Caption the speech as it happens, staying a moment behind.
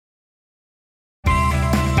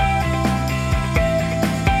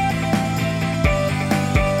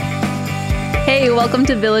Hey, welcome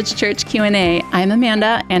to Village Church Q&A. I'm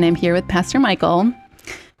Amanda, and I'm here with Pastor Michael.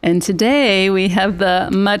 And today we have the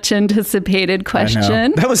much anticipated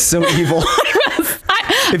question. That was so evil.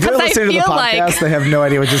 If you're listening to the podcast, they have no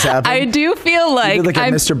idea what just happened. I do feel like you did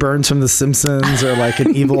like a Mr. Burns from The Simpsons or like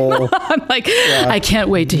an evil. I'm like, yeah. I can't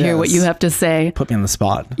wait to hear what you have to say. Put me on the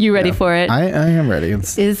spot. You ready for it? I am ready.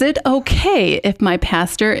 Is it okay if my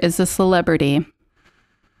pastor is a celebrity?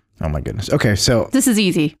 Oh my goodness. Okay, so this is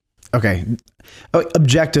easy. Okay.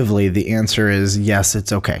 Objectively, the answer is yes,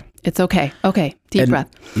 it's okay. It's okay. Okay. Deep breath.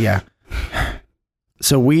 Yeah.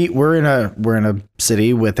 So we're in a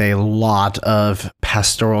city with a lot of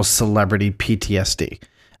pastoral celebrity PTSD.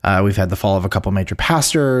 We've had the fall of a couple major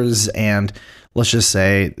pastors, and let's just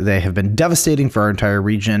say they have been devastating for our entire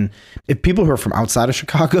region. If people who are from outside of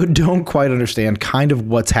Chicago don't quite understand kind of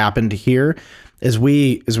what's happened here, as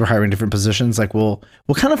we're hiring different positions, like we'll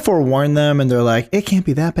kind of forewarn them, and they're like, it can't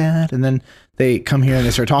be that bad. And then they come here and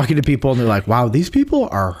they start talking to people, and they're like, wow, these people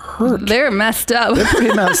are hurt. They're messed up. They're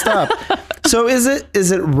pretty messed up. So is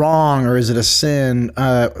it wrong or is it a sin?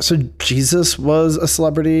 So Jesus was a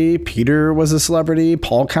celebrity. Peter was a celebrity.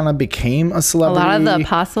 Paul kind of became a celebrity. A lot of the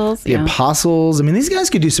apostles. The apostles. I mean, these guys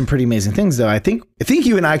could do some pretty amazing things, though. I think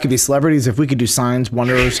you and I could be celebrities if we could do signs,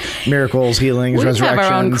 wonders, miracles, healings, resurrections. We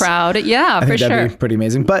have our own crowd. Yeah, for sure. That'd be pretty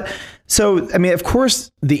amazing. But so, I mean, of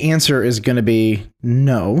course, the answer is going to be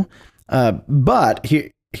no. But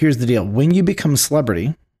here's the deal. When you become a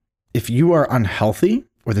celebrity, if you are unhealthy,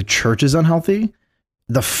 or the church is unhealthy,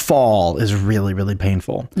 the fall is really, really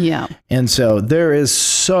painful. Yeah. And so there is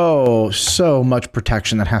so much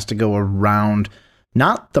protection that has to go around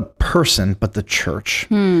not the person, but the church.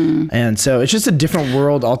 And so it's just a different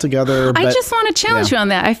world altogether. I just want to challenge you on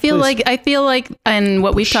that. I feel like, and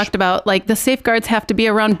what we've talked about, like the safeguards have to be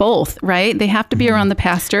around both, right? They have to be around the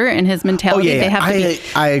pastor and his mentality. They have to be.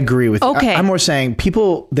 I agree with you. Okay. I'm more saying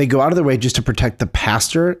people, they go out of their way just to protect the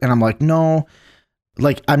pastor. And I'm like, no.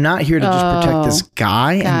 Like, I'm not here to just protect this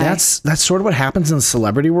guy. And that's sort of what happens in the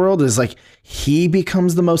celebrity world is like he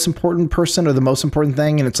becomes the most important person or the most important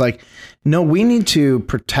thing. And it's like, no, we need to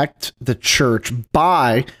protect the church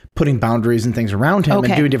by putting boundaries and things around him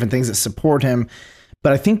and doing different things that support him.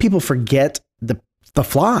 But I think people forget the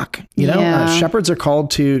flock, you know, shepherds are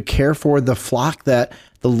called to care for the flock that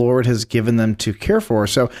the Lord has given them to care for.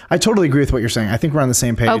 So I totally agree with what you're saying. I think we're on the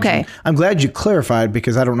same page. Okay. I'm glad you clarified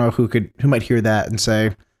because I don't know who might hear that and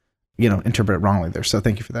say, you know, interpret it wrongly there. So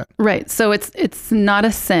thank you for that. Right. So it's not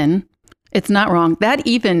a sin. It's not wrong. That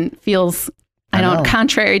even feels, I know,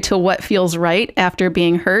 contrary to what feels right after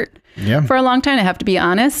being hurt for a long time. I have to be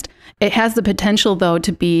honest. It has the potential though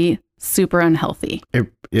to be super unhealthy.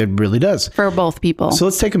 It really does. For both people. So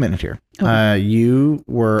let's take a minute here. Okay. You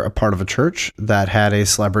were a part of a church that had a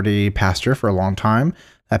celebrity pastor for a long time.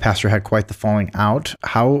 That pastor had quite the falling out.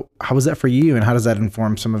 How was that for you? And how does that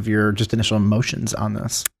inform some of your just initial emotions on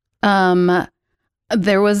this?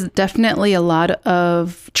 There was definitely a lot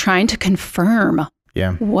of trying to confirm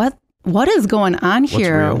what is going on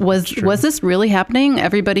here? Was this really happening?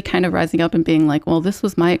 Everybody kind of rising up and being like, well, this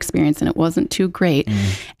was my experience and it wasn't too great.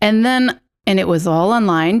 And it was all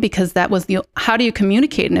online because that was how do you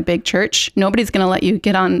communicate in a big church? Nobody's going to let you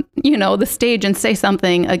get on, the stage and say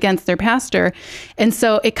something against their pastor. And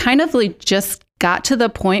so it kind of like just got to the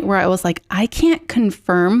point where I was like, I can't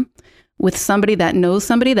confirm with somebody that knows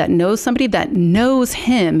somebody that knows somebody that knows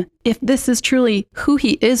him if this is truly who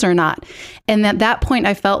he is or not. And at that point,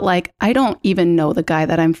 I felt like I don't even know the guy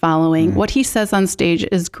that I'm following. What he says on stage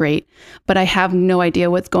is great, but I have no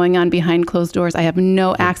idea what's going on behind closed doors. I have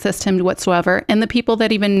no access to him whatsoever. And the people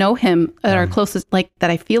that even know him that are closest, like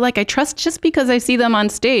that I feel like I trust just because I see them on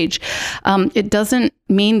stage, it doesn't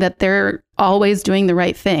mean that they're always doing the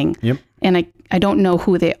right thing. Yep. And I don't know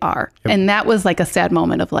who they are. Yep. And that was like a sad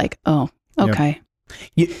moment of like, oh, okay.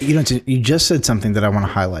 Yep. You just said something that I want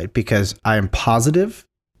to highlight because I am positive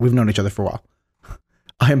we've known each other for a while.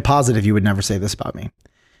 I am positive you would never say this about me.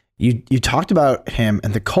 You talked about him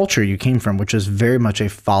and the culture you came from, which is very much a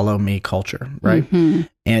follow me culture, right? Mm-hmm.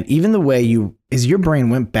 And even the way your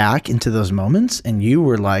brain went back into those moments and you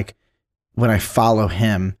were like, when I follow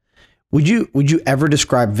him, would you ever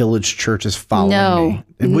describe Village Church as following me?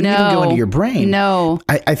 It wouldn't even go into your brain. No.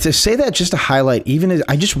 I to say that just to highlight, even as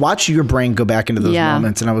I just watched your brain go back into those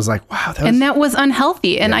moments and I was like, wow. That was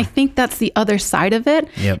unhealthy. And I think that's the other side of it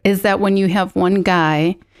is that when you have one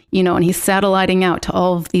guy, and he's satelliting out to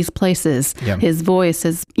all of these places, his voice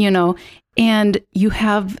is, and you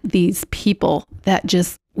have these people that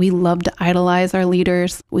just we love to idolize our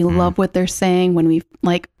leaders. We love what they're saying. When we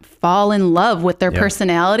like fall in love with their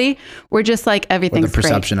personality, we're just like, everything's great. The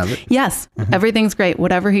perception of it. Yes. Everything's great.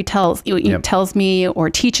 Whatever he tells me or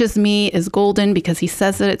teaches me is golden because he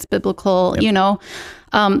says that it's biblical, you know?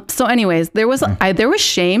 So anyways, there was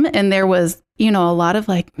shame, and there was, you know, a lot of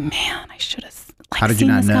like, man, I should have how did you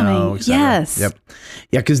not know? Yes. Yep.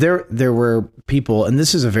 Yeah, because there were people, and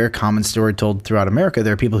this is a very common story told throughout America.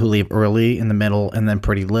 There are people who leave early, in the middle, and then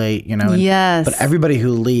pretty late, you know. Yes. But everybody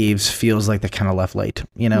who leaves feels like they kind of left late.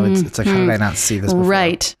 You know, it's like, how did I not see this before?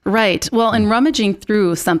 Right. Well, and rummaging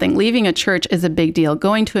through something, leaving a church is a big deal.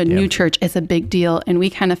 Going to a new church is a big deal. And we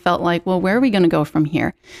kind of felt like, well, where are we going to go from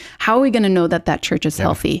here? How are we going to know that that church is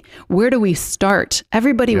healthy? Where do we start?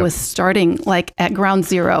 Everybody was starting like at ground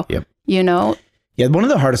zero, you know? Yeah, one of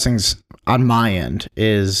the hardest things on my end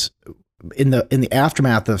is in the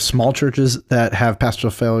aftermath of small churches that have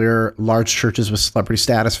pastoral failure, large churches with celebrity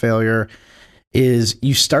status failure, is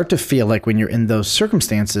you start to feel like when you're in those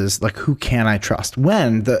circumstances, like, who can I trust?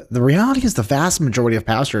 When the reality is the vast majority of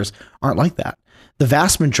pastors aren't like that. The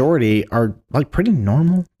vast majority are like pretty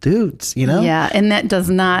normal dudes, you know? Yeah, and that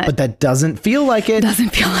does not... But that doesn't feel like it. Doesn't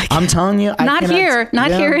feel like I'm telling you. Not here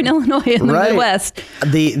in Illinois, in the Midwest.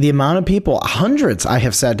 The amount of people, hundreds I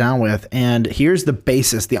have sat down with, and here's the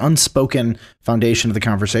basis, the unspoken foundation of the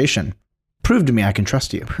conversation. Prove to me I can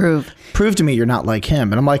trust you. Prove to me you're not like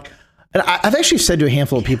him. And I'm like, and I've actually said to a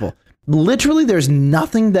handful of people, literally, there's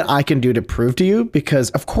nothing that I can do to prove to you,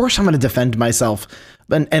 because of course I'm going to defend myself.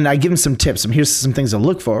 And I give them some tips. Here's some things to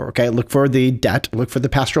look for. Okay. Look for the debt, look for the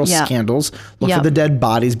pastoral scandals, look for the dead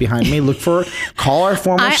bodies behind me, call our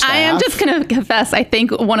former staff. I am just going to confess. I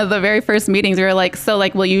think one of the very first meetings we were like, so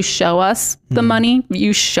like, will you show us the money?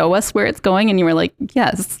 You show us where it's going? And you were like,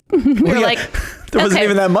 yes. we were like, there wasn't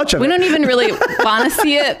even that much of it. We don't even really want to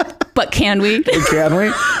see it, but can we? Can we?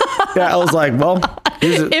 Yeah. I was like, well,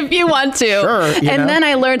 if you want to. Sure, and then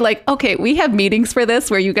I learned like, okay, we have meetings for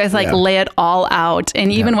this where you guys like lay it all out.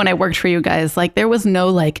 And even when I worked for you guys, like there was no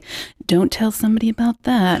like, don't tell somebody about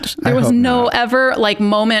that. There was no ever like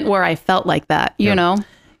moment where I felt like that, you know?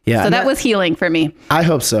 Yeah. So that was healing for me. I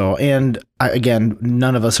hope so. And again,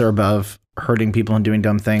 none of us are above hurting people and doing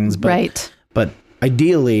dumb things. But, but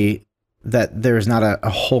ideally, that there's not a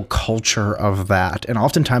whole culture of that. And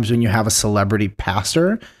oftentimes when you have a celebrity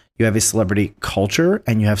pastor, you have a celebrity culture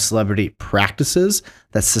and you have celebrity practices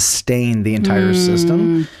that sustain the entire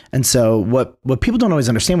system. And so what people don't always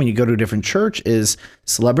understand when you go to a different church is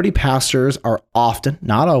celebrity pastors are often,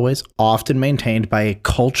 not always, often maintained by a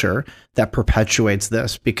culture that perpetuates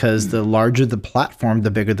this, because the larger the platform,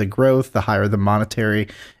 the bigger the growth, the higher the monetary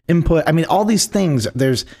input. I mean, all these things,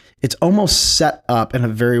 it's almost set up in a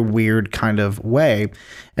very weird kind of way.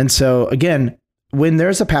 And so again, when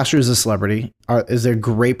there's a pastor who's a celebrity, is there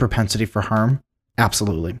great propensity for harm?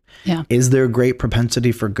 Absolutely. Yeah. Is there great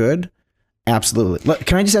propensity for good? Absolutely.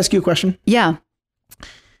 Can I just ask you a question? Yeah.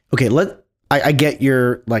 Okay. I get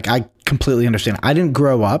your, like, I completely understand. I didn't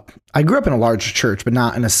grow up. I grew up in a large church, but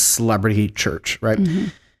not in a celebrity church, right? Mm-hmm.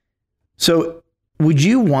 So would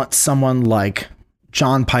you want someone like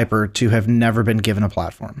John Piper to have never been given a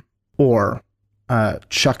platform, or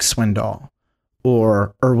Chuck Swindoll,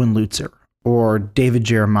 or Erwin Lutzer, or David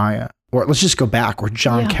Jeremiah, or let's just go back, or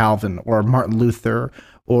John Calvin, or Martin Luther,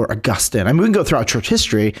 or Augustine? I mean, we can go throughout church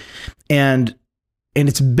history, and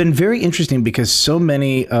it's been very interesting because so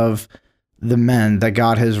many of the men that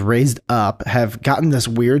God has raised up have gotten this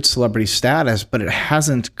weird celebrity status, but it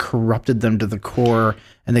hasn't corrupted them to the core,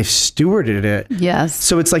 and they've stewarded it. Yes.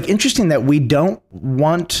 So it's like interesting that we don't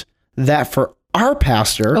want that for our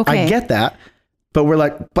pastor. Okay. I get that. But we're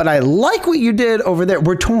like, but I like what you did over there.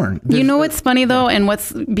 We're torn. You know what's funny though, and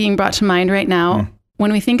what's being brought to mind right now,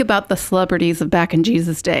 when we think about the celebrities of back in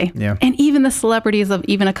Jesus' day, and even the celebrities of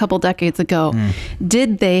even a couple decades ago,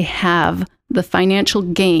 did they have the financial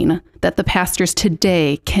gain that the pastors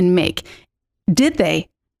today can make? Did they?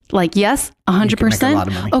 Like, yes, 100%. Make a lot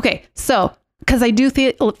of money. Okay, so because I do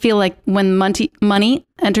feel like when money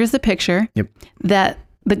enters the picture, that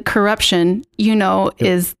the corruption,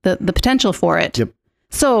 is the potential for it. Yep.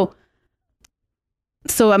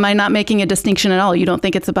 So am I not making a distinction at all? You don't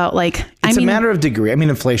think it's about like... It's a matter of degree. I mean,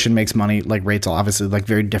 inflation makes money, like rates obviously like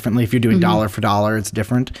very differently. If you're doing dollar for dollar, it's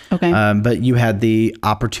different. Okay. But you had the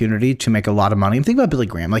opportunity to make a lot of money. And think about Billy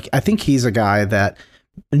Graham. Like, I think he's a guy that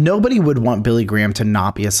nobody would want Billy Graham to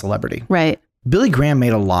not be a celebrity. Right. Billy Graham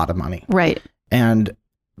made a lot of money. Right. And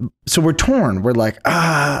so we're torn. We're like,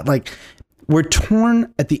 we're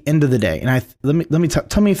torn at the end of the day. And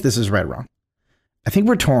tell me if this is right or wrong. I think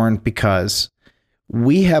we're torn because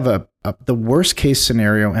we have the worst case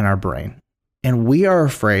scenario in our brain. And we are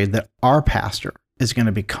afraid that our pastor is going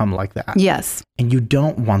to become like that. Yes. And you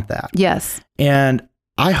don't want that. Yes. And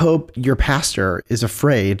I hope your pastor is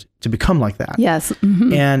afraid to become like that. Yes.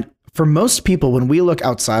 Mm-hmm. And for most people, when we look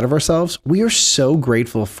outside of ourselves, we are so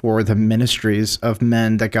grateful for the ministries of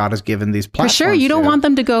men that God has given these platforms. For sure. You don't want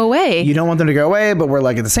them to go away. You don't want them to go away, but we're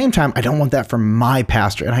like, at the same time, I don't want that for my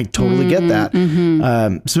pastor. And I totally get that.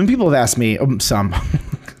 Mm-hmm. Some people have asked me,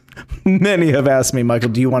 many have asked me, Michael,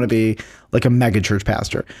 do you want to be like a mega church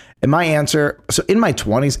pastor? And my answer, so in my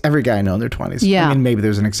 20s, every guy I know in their 20s. Yeah. I mean, maybe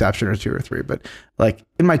there's an exception or two or three, but like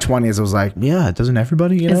in my 20s, I was like, yeah, doesn't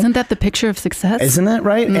everybody, you know? Isn't that the picture of success? Isn't it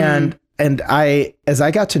right? And I, as I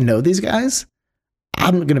got to know these guys,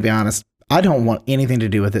 I'm going to be honest, I don't want anything to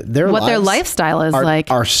do with it. Their lifestyle is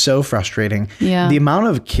are so frustrating. Yeah. The amount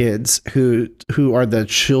of kids who are the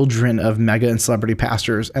children of mega and celebrity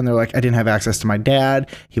pastors, and they're like, I didn't have access to my dad.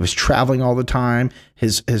 He was traveling all the time.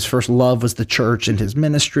 His first love was the church and his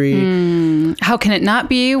ministry. How can it not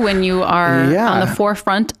be when you are on the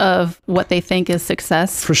forefront of what they think is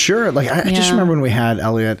success? For sure. Like I just remember when we had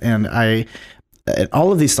Elliot, and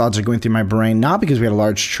all of these thoughts are going through my brain, not because we had a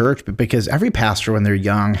large church, but because every pastor when they're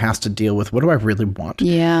young has to deal with, what do I really want?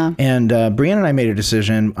 Yeah. And Brianna and I made a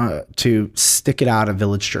decision to stick it out at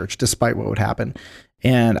Village Church, despite what would happen.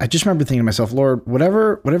 And I just remember thinking to myself, Lord,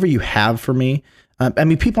 whatever you have for me. I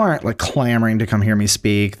mean, people aren't like clamoring to come hear me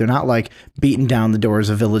speak. They're not like beating down the doors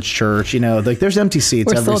of Village Church. You know, like there's empty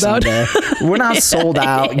seats every Sunday. We're not sold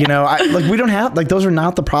out. You know, we don't have, like, those are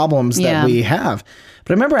not the problems that we have.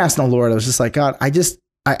 But I remember asking the Lord, I was just like, God,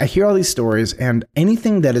 I hear all these stories, and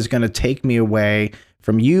anything that is going to take me away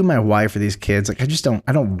from you, my wife, or these kids, like,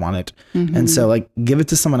 I don't want it. Mm-hmm. And so, like, give it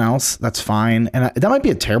to someone else. That's fine. And that might be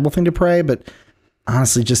a terrible thing to pray, but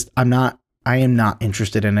honestly, I am not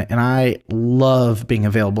interested in it. And I love being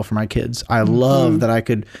available for my kids. I love that I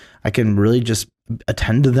can really just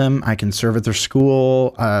attend to them. I can serve at their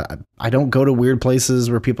school. I don't go to weird places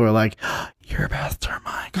where people are like, you're Pastor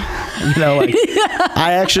Michael. You know, like,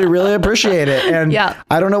 I actually really appreciate it. And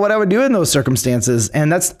I don't know what I would do in those circumstances.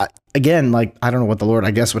 And that's, again, like, I don't know what the Lord,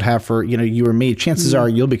 I guess, would have for, you know, you or me. Chances are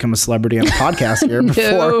you'll become a celebrity on a podcast here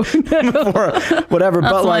before whatever.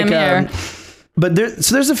 That's but like, but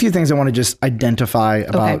there's a few things I want to just identify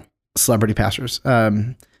about celebrity pastors.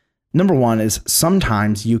 Number one is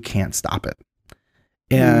sometimes you can't stop it.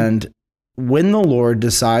 And when the Lord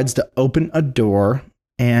decides to open a door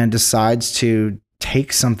and decides to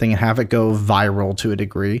take something and have it go viral to a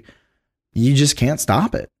degree, you just can't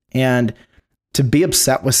stop it. And to be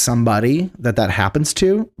upset with somebody that happens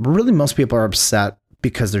to, really most people are upset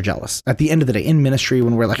because they're jealous. At the end of the day, in ministry,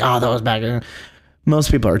 when we're like, oh, that was bad,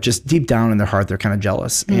 most people are just deep down in their heart, they're kind of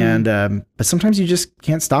jealous. And but sometimes you just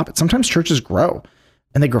can't stop it. Sometimes churches grow.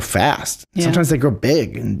 And they grow fast. Yeah. Sometimes they grow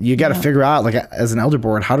big, and you got to figure out, like, as an elder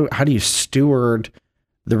board, how do you steward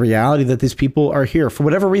the reality that these people are here for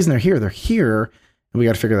whatever reason they're here, and we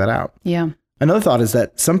got to figure that out. Yeah. Another thought is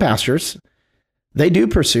that some pastors, they do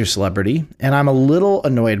pursue celebrity, and I'm a little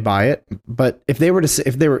annoyed by it. But if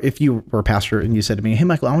you were a pastor and you said to me, "Hey,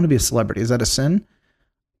 Michael, I want to be a celebrity. Is that a sin?"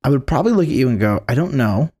 I would probably look at you and go, "I don't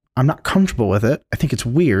know. I'm not comfortable with it. I think it's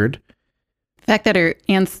weird." The fact that you're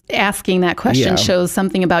asking that question shows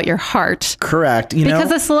something about your heart. Correct.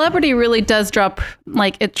 Because a celebrity really does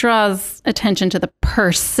draws attention to the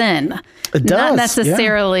person. It does. Not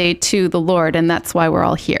necessarily to the Lord. And that's why we're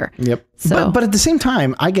all here. Yep. So, but at the same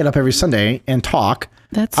time, I get up every Sunday and talk.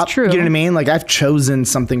 That's true. You know what I mean? Like, I've chosen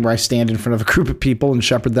something where I stand in front of a group of people and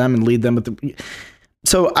shepherd them and lead them with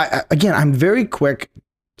So I'm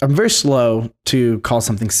very slow to call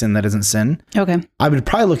something sin that isn't sin. Okay. I would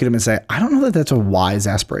probably look at him and say, I don't know that that's a wise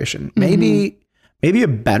aspiration. Maybe a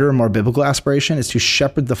better, more biblical aspiration is to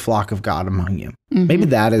shepherd the flock of God among you. Mm-hmm. Maybe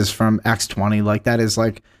that is from Acts 20.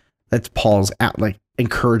 That's Paul's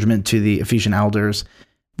encouragement to the Ephesian elders.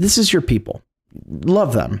 This is your people.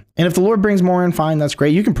 Love them. And if the Lord brings more in, fine, that's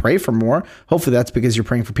great. You can pray for more. Hopefully that's because you're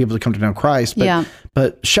praying for people to come to know Christ.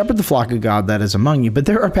 But shepherd the flock of God that is among you. But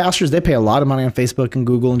there are pastors, they pay a lot of money on Facebook and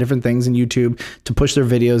Google and different things and YouTube to push their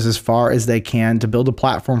videos as far as they can to build a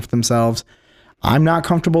platform for themselves. I'm not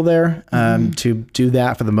comfortable there to do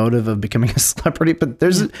that for the motive of becoming a celebrity. But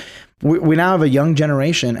we now have a young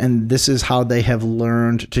generation, and this is how they have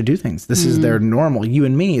learned to do things. This is their normal. You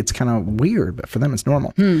and me, it's kind of weird, but for them, it's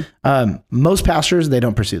normal. Most pastors, they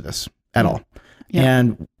don't pursue this at all. Yeah.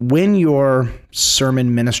 And when your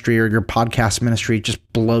sermon ministry or your podcast ministry just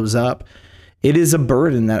blows up, it is a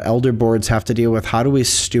burden that elder boards have to deal with. How do we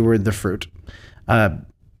steward the fruit?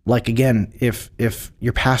 Like, again, if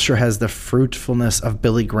your pastor has the fruitfulness of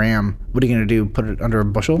Billy Graham, what are you going to do? Put it under a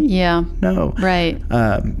bushel? Yeah. No. Right.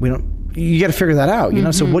 We don't. you got to figure that out, you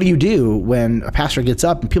know? So what do you do when a pastor gets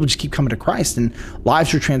up and people just keep coming to Christ and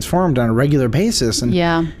lives are transformed on a regular basis?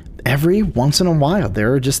 And every once in a while,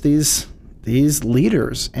 there are just these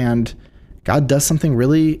leaders, and God does something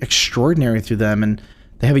really extraordinary through them, and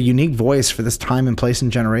they have a unique voice for this time and place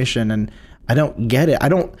and generation. And I don't get it.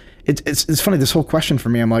 It's funny, this whole question for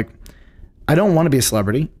me, I'm like, I don't want to be a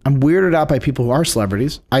celebrity. I'm weirded out by people who are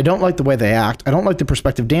celebrities. I don't like the way they act. I don't like the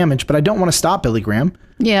perspective damage, but I don't want to stop Billy Graham.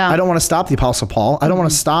 Yeah. I don't want to stop the Apostle Paul. I don't want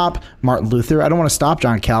to stop Martin Luther. I don't want to stop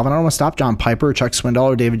John Calvin. I don't want to stop John Piper or Chuck Swindoll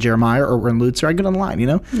or David Jeremiah or Erwin Lutzer. I get on the line, you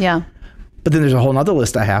know? Yeah. But then there's a whole other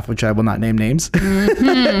list I have, which I will not name names.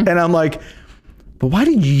 And I'm like, but why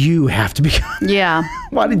did you have to become? Yeah.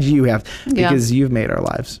 Why did you have? Because you've made our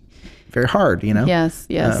lives very hard, you know? Yes.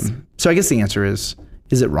 So I guess the answer is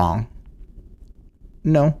it wrong?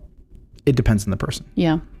 No, it depends on the person.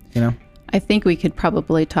 Yeah. You know? I think we could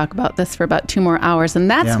probably talk about this for about 2 more hours, and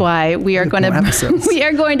that's why we are going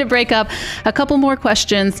to break up a couple more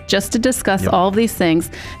questions just to discuss all of these things.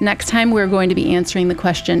 Next time, we're going to be answering the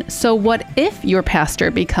question, so what if your pastor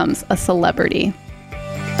becomes a celebrity?